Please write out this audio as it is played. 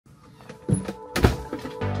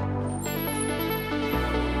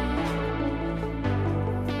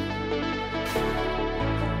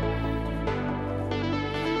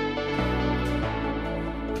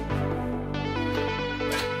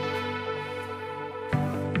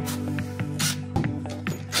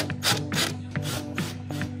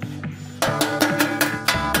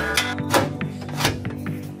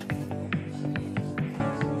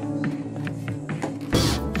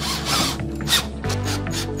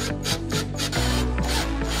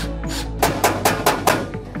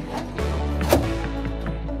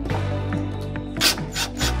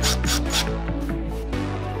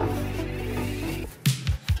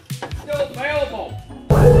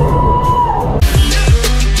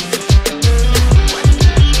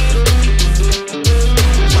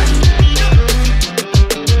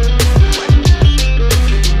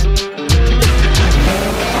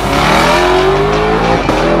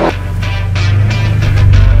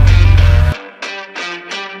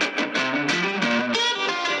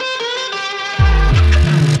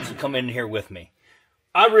come in here with me.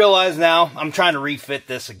 I realize now I'm trying to refit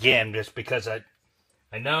this again just because I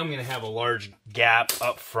know I'm going to have a large gap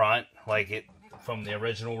up front, like it from the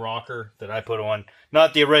original rocker that I put on.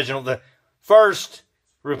 Not the original, the first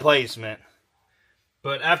replacement.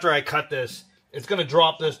 But after I cut this, it's going to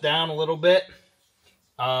drop this down a little bit.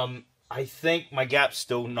 I think my gap's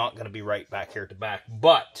still not going to be right back here at the back.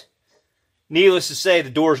 But, needless to say, the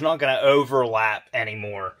door's not going to overlap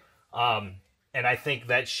anymore. And I think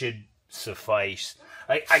that should suffice.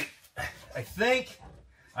 I think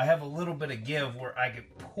I have a little bit of give where I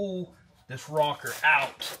could pull this rocker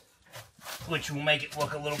out, which will make it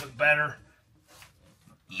look a little bit better.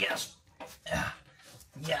 Yes.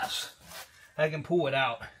 Yes. I can pull it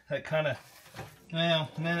out. That kind of,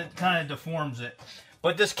 well, man, it kind of deforms it.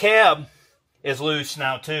 But this cab is loose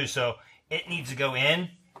now too, so it needs to go in.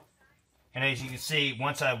 And as you can see,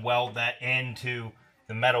 once I weld that into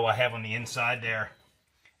the metal I have on the inside there,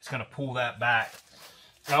 it's going to pull that back.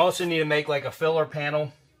 I also need to make like a filler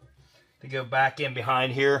panel to go back in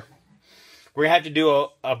behind here. We're going to have to do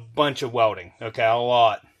a bunch of welding, okay, a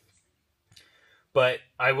lot. But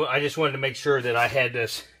I just wanted to make sure that I had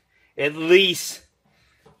this at least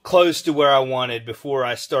close to where I wanted before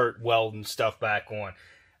I start welding stuff back on.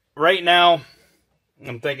 Right now,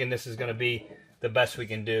 I'm thinking this is going to be the best we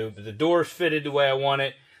can do. But the door's fitted the way I want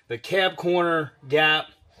it. The cab corner gap,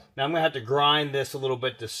 now I'm going to have to grind this a little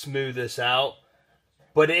bit to smooth this out.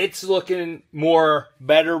 But it's looking more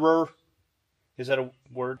betterer. Is that a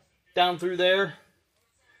word? Down through there?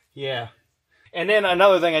 Yeah. And then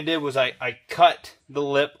another thing I did was I cut the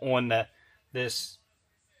lip on this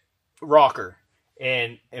rocker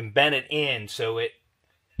and bent it in so it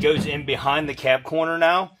goes in behind the cab corner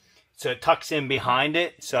now. So it tucks in behind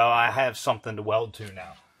it, so I have something to weld to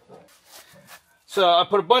now. So I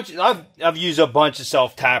put a bunch of, I've used a bunch of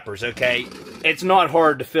self-tappers, okay? It's not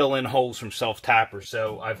hard to fill in holes from self-tappers,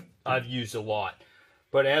 so I've used a lot.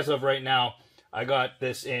 But as of right now, I got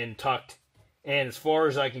this in tucked, and as far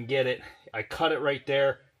as I can get it, I cut it right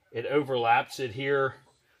there. It overlaps it here.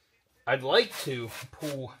 I'd like to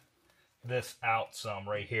pull this out some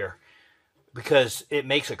right here because it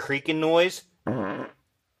makes a creaking noise.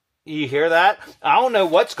 You hear that? I don't know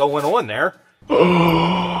what's going on there.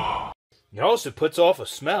 It also puts off a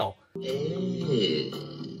smell.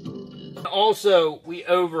 Also, we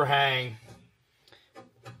overhang.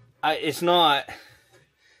 It's going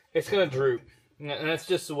to droop. And that's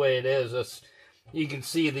just the way it is. You can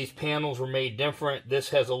see these panels were made different. This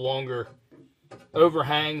has a longer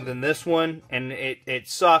overhang than this one. And it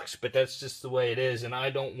sucks, but that's just the way it is. And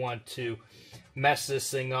I don't want to mess this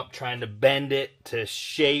thing up trying to bend it to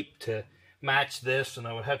shape to match this. And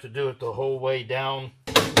I would have to do it the whole way down.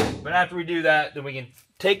 But after we do that, then we can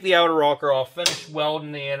take the outer rocker off, finish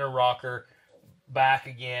welding the inner rocker back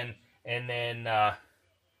again, and then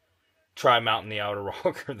try mounting the outer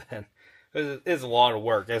rocker then. It's a lot of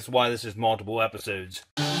work. That's why this is multiple episodes.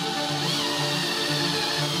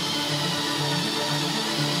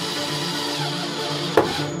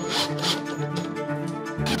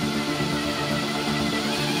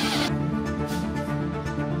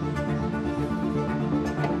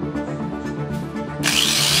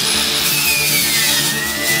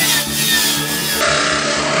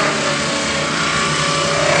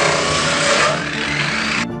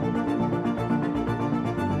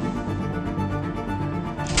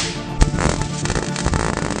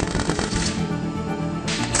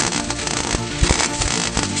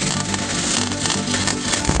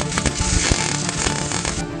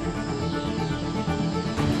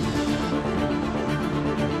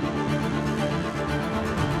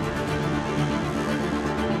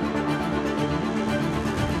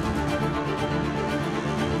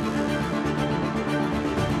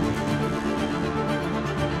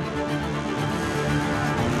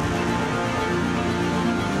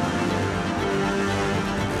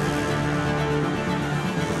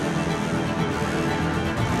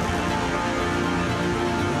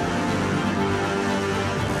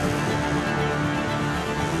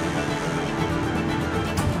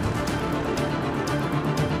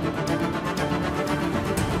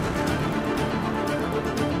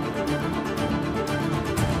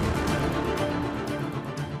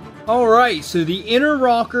 Alright, so the inner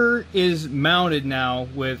rocker is mounted now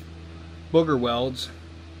with booger welds.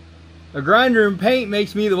 A grinder and paint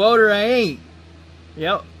makes me the welder I ain't.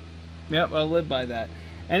 Yep, I'll live by that.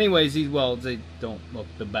 Anyways, these welds, they don't look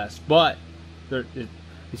the best, but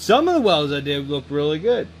some of the welds I did look really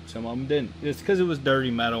good. Some of them didn't. It's because it was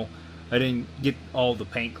dirty metal. I didn't get all the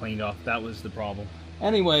paint cleaned off. That was the problem.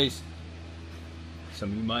 Anyways,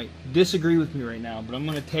 some of you might disagree with me right now, but I'm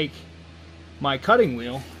going to take my cutting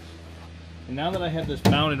wheel And now that I have this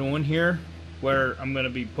mounted on here, where I'm going to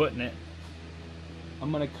be putting it,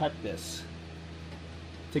 I'm going to cut this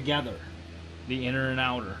together, the inner and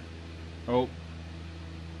outer. Oh,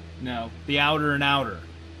 no, the outer and outer,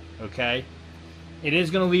 okay? It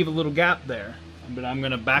is going to leave a little gap there, but I'm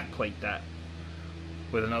going to backplate that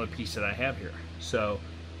with another piece that I have here. So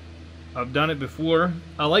I've done it before.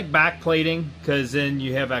 I like backplating because then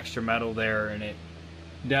you have extra metal there and it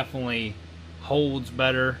definitely holds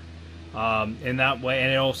better in that way,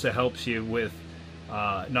 and it also helps you with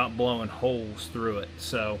not blowing holes through it.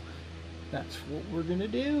 So that's what we're gonna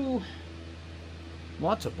do.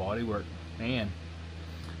 Lots of body work, man.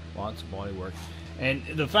 Lots of body work. And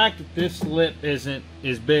the fact that this lip isn't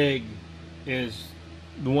as big as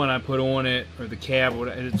the one I put on it, or the cab,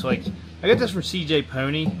 it's like, I got this from CJ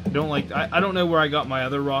Pony. I don't know where I got my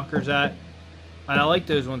other rockers at, and I like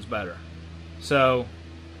those ones better. So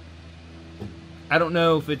I don't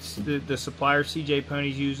know if it's the supplier CJ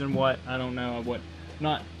Pony's using what. I don't know what.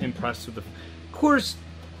 Not impressed with the. Of course,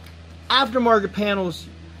 aftermarket panels,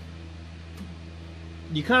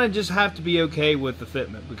 you kind of just have to be okay with the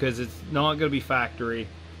fitment because it's not going to be factory,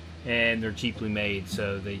 and they're cheaply made.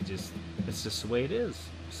 So it's just the way it is.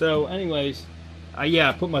 So, anyways, yeah,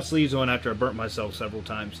 I put my sleeves on after I burnt myself several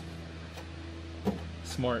times.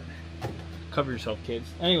 Smart. Cover yourself, kids.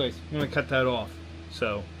 Anyways, I'm going to cut that off.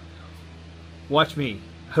 So, watch me.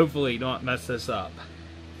 Hopefully not mess this up.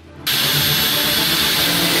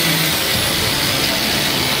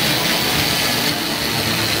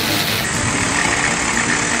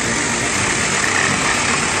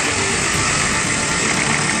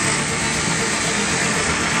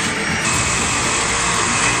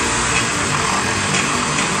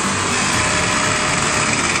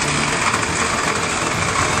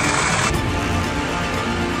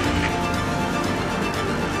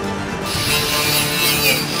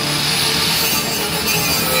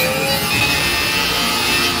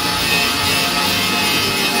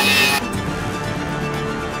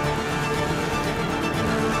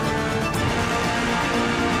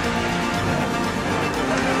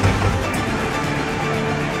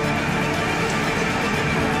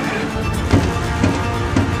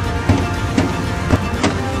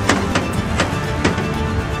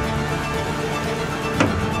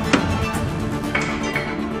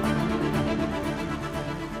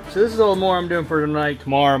 So this is all more I'm doing for tonight.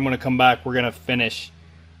 Tomorrow I'm going to come back. We're going to finish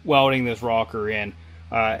welding this rocker in.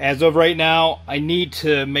 As of right now, I need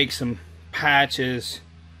to make some patches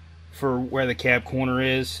for where the cab corner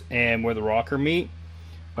is and where the rocker meet.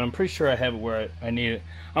 But I'm pretty sure I have it where I need it.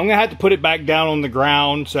 I'm going to have to put it back down on the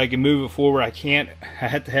ground so I can move it forward. I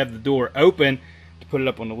have to have the door open to put it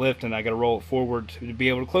up on the lift, and I got to roll it forward to be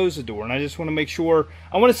able to close the door. And I just want to make sure,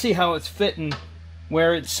 I want to see how it's fitting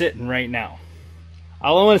where it's sitting right now. I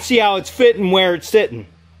want to see how it's fitting where it's sitting.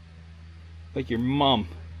 Like your mom.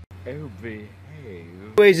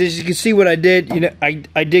 Anyways, as you can see what I did, you know,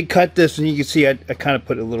 I did cut this, and you can see I kind of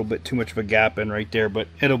put a little bit too much of a gap in right there, but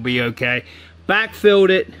it'll be okay. Backfilled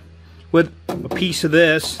it with a piece of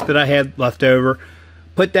this that I had left over.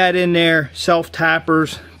 Put that in there,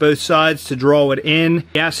 self-tappers, both sides to draw it in.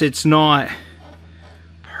 Yes, it's not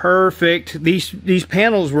perfect. These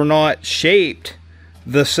panels were not shaped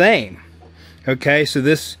the same. Okay, so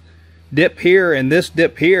this dip here and this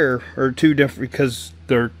dip here are two different, because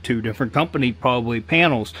they're two different company probably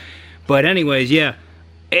panels. But anyways, yeah,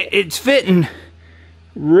 it's fitting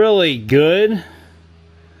really good,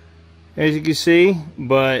 as you can see,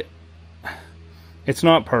 but it's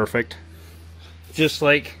not perfect. Just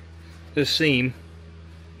like this seam,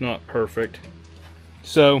 not perfect.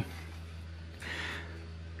 So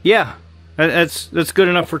yeah, that's good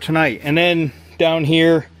enough for tonight. And then down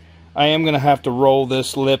here, I am going to have to roll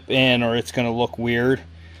this lip in, or it's going to look weird.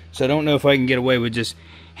 So I don't know if I can get away with just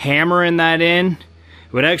hammering that in.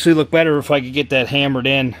 It would actually look better if I could get that hammered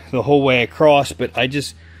in the whole way across, but I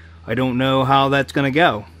don't know how that's going to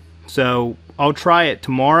go. So I'll try it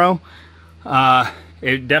tomorrow.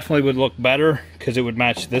 It definitely would look better because it would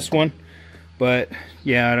match this one. But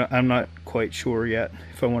yeah, I'm not quite sure yet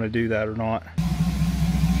if I want to do that or not.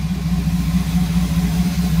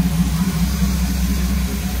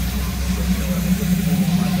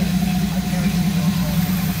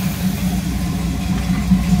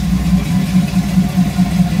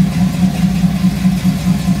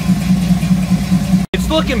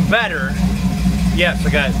 Looking better. Yes, I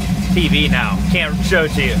got TV now. Can't show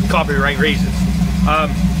it to you. Copyright reasons. I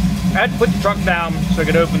had to put the truck down so I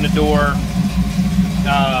could open the door.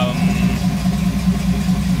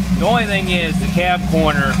 The only thing is the cab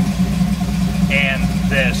corner and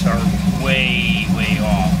this are way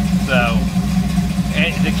off. So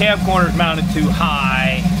the cab corner's mounted too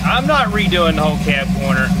high. I'm not redoing the whole cab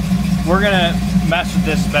corner. We're gonna mess with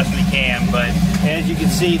this as best we can, but as you can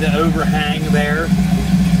see, the overhang there,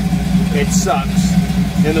 it sucks.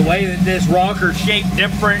 And the way that this rocker's shaped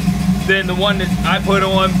different than the one that I put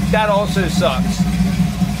on, that also sucks.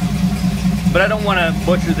 But I don't want to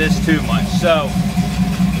butcher this too much. So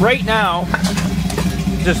right now,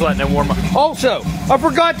 just letting it warm up. Also, I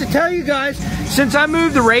forgot to tell you guys, since I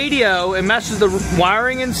moved the radio and messed with the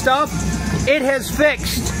wiring and stuff, it has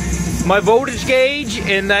fixed my voltage gauge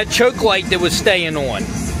and that choke light that was staying on.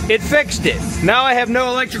 It fixed it. Now I have no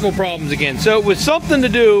electrical problems again. So it was something to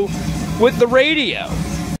do with the radio.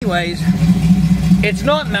 Anyways, it's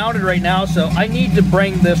not mounted right now, so I need to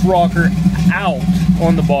bring this rocker out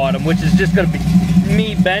on the bottom, which is just going to be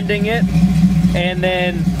me bending it and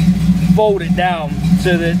then fold it down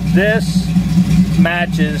so that this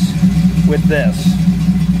matches with this.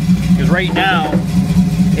 Because right now,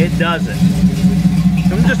 it doesn't.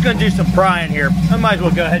 So I'm just going to do some prying here. I might as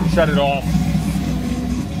well go ahead and shut it off.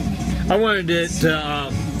 I wanted it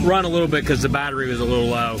to run a little bit because the battery was a little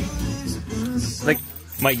low. I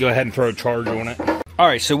might go ahead and throw a charge on it.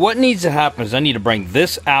 Alright, so what needs to happen is I need to bring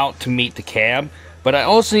this out to meet the cab, but I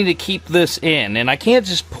also need to keep this in, and I can't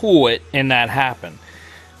just pull it and that happen.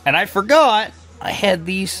 And I forgot I had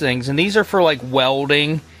these things, and these are for like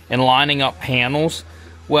welding and lining up panels.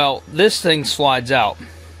 Well, this thing slides out.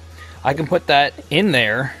 I can put that in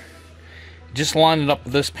there, just line it up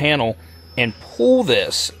with this panel, and pull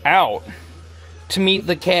this out to meet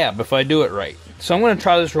the cab if I do it right. So I'm going to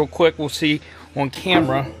try this real quick. We'll see on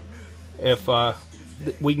camera if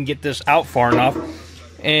we can get this out far enough.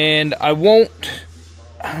 And I won't,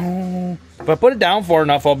 if I put it down far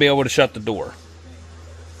enough, I'll be able to shut the door.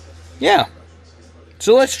 Yeah.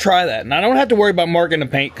 So let's try that. And I don't have to worry about marking the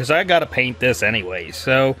paint because I got to paint this anyway.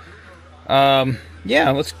 So, yeah,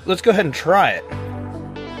 let's go ahead and try it.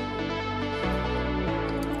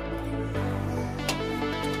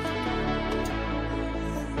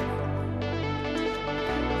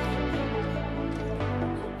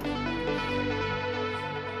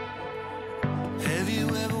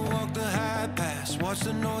 Watched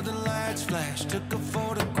the northern lights flash, took a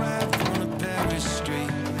photograph on a Paris street.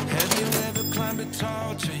 Have you ever climbed a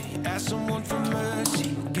tall tree, asked someone for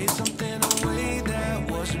mercy, gave something away that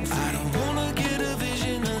wasn't free? I don't wanna get a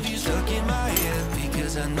vision of you stuck in my head,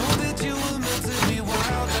 because I know that you were meant to be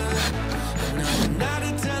wilder. Another night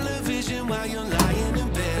of television while you're lying in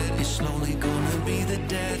bed, it's slowly gonna be the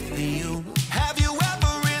death of you. Have you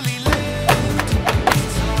ever really lived?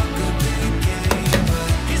 It's all a big game,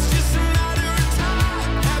 but it's just a matter of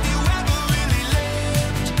time. Have you ever really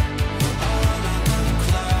lived? We're all on the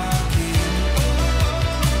clock here.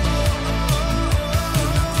 In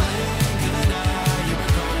the blink of an eye, you're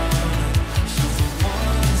gone. So for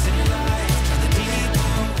once in your life, try the deeper.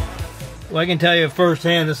 Well, I can tell you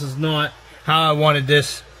firsthand, this is not how I wanted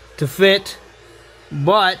this to fit,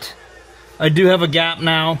 but I do have a gap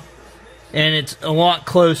now, and it's a lot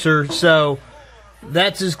closer, so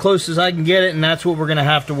that's as close as I can get it, and that's what we're going to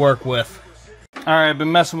have to work with. Alright, I've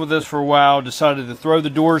been messing with this for a while, decided to throw the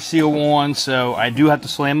door seal on, so I do have to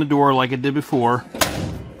slam the door like I did before.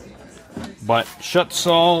 But shut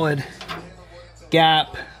solid,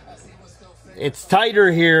 gap. It's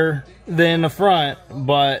tighter here than the front,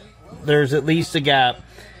 but there's at least a gap,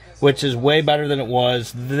 which is way better than it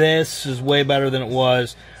was. This is way better than it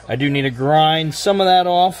was. I do need to grind some of that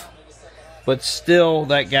off, but still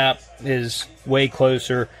that gap is way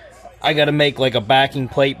closer. I got to make like a backing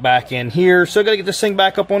plate back in here, so I got to get this thing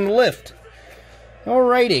back up on the lift.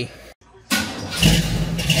 Alrighty.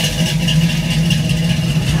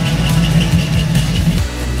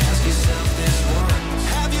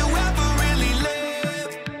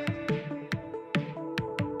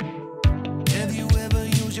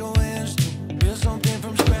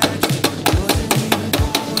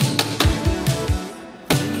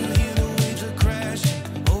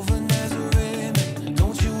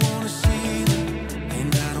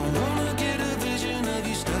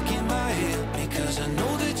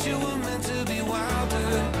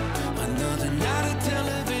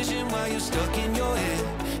 Stuck in your head,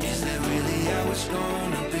 is that really how it's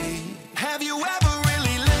gonna be? Have you ever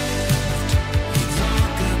really lived? You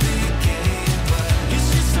talk a big game, but it's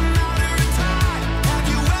just a matter of time. Have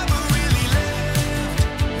you ever really lived?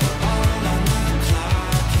 We're all on the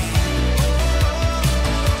clock here.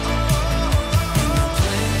 In the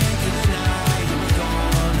blink of an eye, you're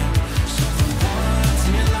gone. So for once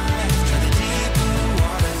in your life, try the deeper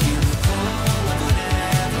water, feel the pull of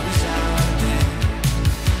whatever is out there.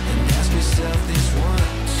 Ask yourself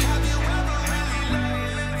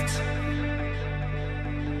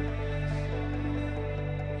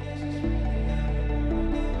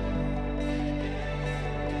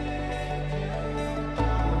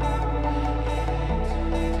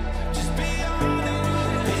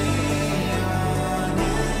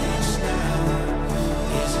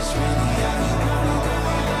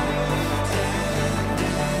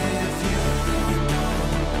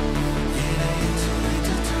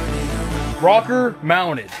Rocker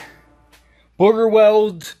mounted. Booger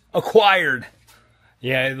welds acquired.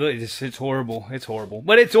 Yeah, it's horrible. It's horrible.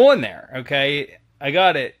 But it's on there, okay? I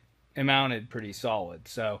got it mounted pretty solid.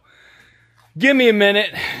 So, give me a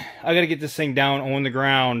minute. I got to get this thing down on the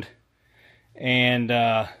ground and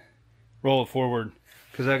roll it forward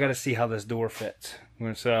because I got to see how this door fits.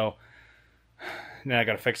 So, then I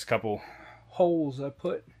got to fix a couple holes I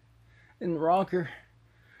put in the rocker.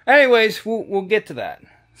 Anyways, we'll get to that.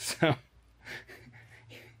 So,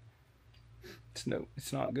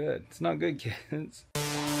 it's not good. It's not good, kids.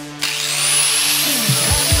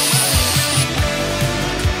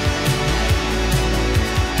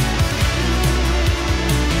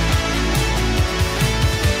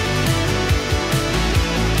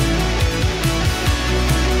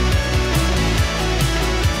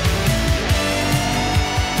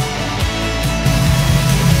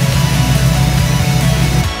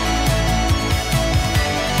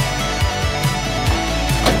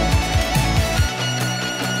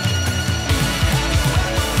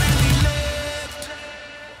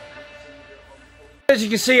 As you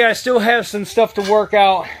can see, I still have some stuff to work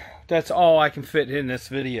out. That's all I can fit in this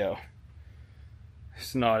video.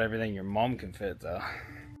 It's not everything your mom can fit, though.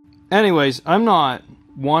 Anyways, I'm not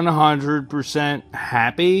 100%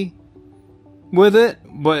 happy with it,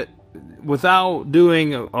 but without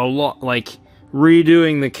doing a lot, like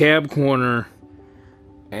redoing the cab corner,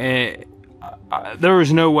 there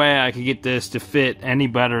was no way I could get this to fit any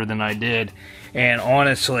better than I did. And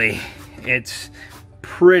honestly, it's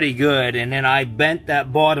pretty good. And then I bent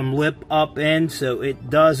that bottom lip up in so it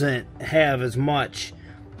doesn't have as much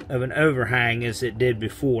of an overhang as it did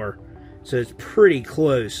before. So it's pretty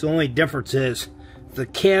close. The only difference is the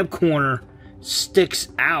cab corner sticks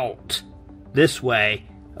out this way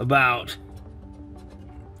about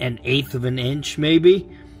 1/8 of an inch maybe.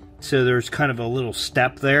 So there's kind of a little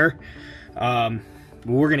step there. We're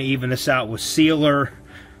going to even this out with sealer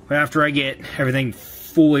after I get everything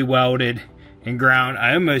fully welded and ground.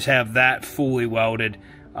 I almost have that fully welded,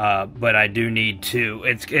 but I do need to.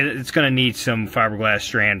 It's going to need some fiberglass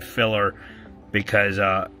strand filler because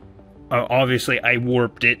obviously I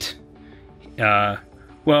warped it,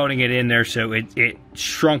 welding it in there, so it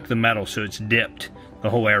shrunk the metal, so it's dipped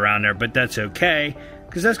the whole way around there. But that's okay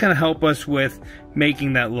because that's going to help us with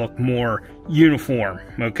making that look more uniform.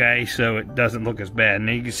 Okay, so it doesn't look as bad. And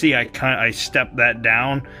you can see I stepped that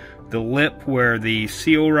down, the lip where the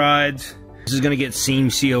seal rides. This is going to get seam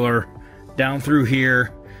sealer down through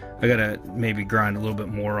here. I got to maybe grind a little bit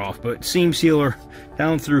more off, but seam sealer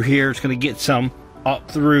down through here. It's going to get some up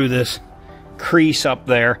through this crease up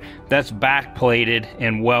there. That's back plated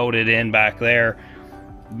and welded in back there.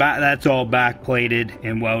 That's all back plated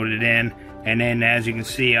and welded in. And then as you can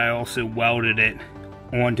see, I also welded it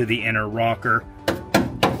onto the inner rocker.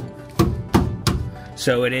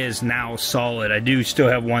 So it is now solid. I do still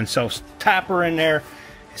have one self-tapper in there.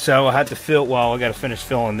 So I had to fill, well, I got to finish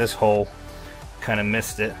filling this hole. Kind of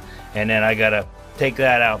missed it. And then I got to take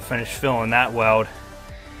that out, finish filling that weld.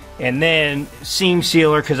 And then seam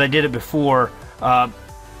sealer, because I did it before,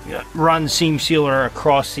 run seam sealer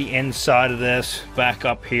across the inside of this, back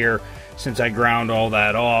up here, since I ground all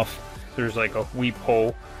that off. There's like a weep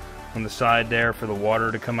hole on the side there for the water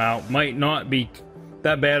to come out. Might not be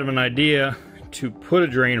that bad of an idea to put a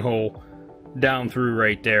drain hole down through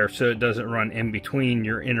right there so it doesn't run in between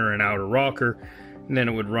your inner and outer rocker, and then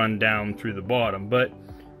it would run down through the bottom. But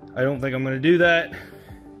I don't think I'm going to do that.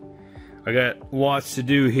 I got lots to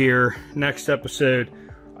do here. Next episode,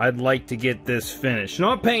 I'd like to get this finished.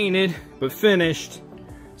 Not painted, but finished.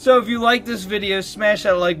 So if you like this video, smash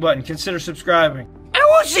that like button. Consider subscribing. And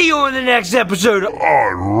we'll see you in the next episode.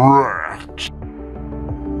 Alright.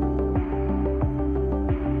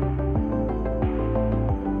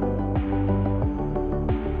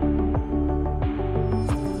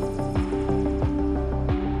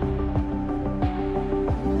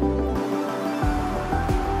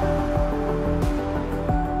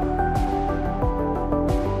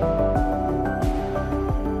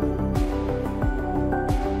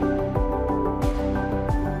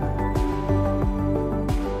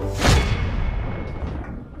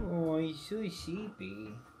 So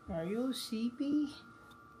sleepy. Are you sleepy?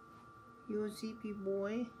 You a sleepy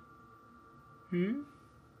boy?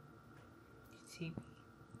 Sleepy.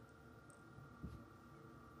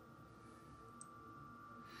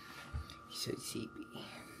 So sleepy.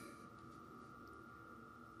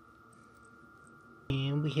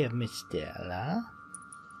 And we have Miss Stella.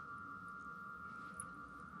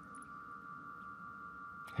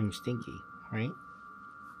 I'm Stinky, right?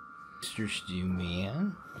 Mr. Stew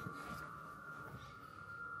Man.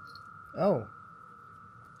 Oh,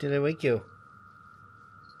 Did I wake you?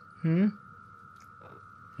 Hmm?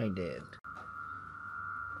 I did.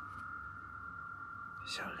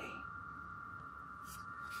 Sully.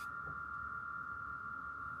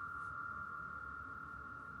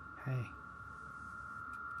 Hey.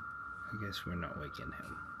 I guess we're not waking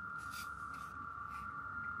him.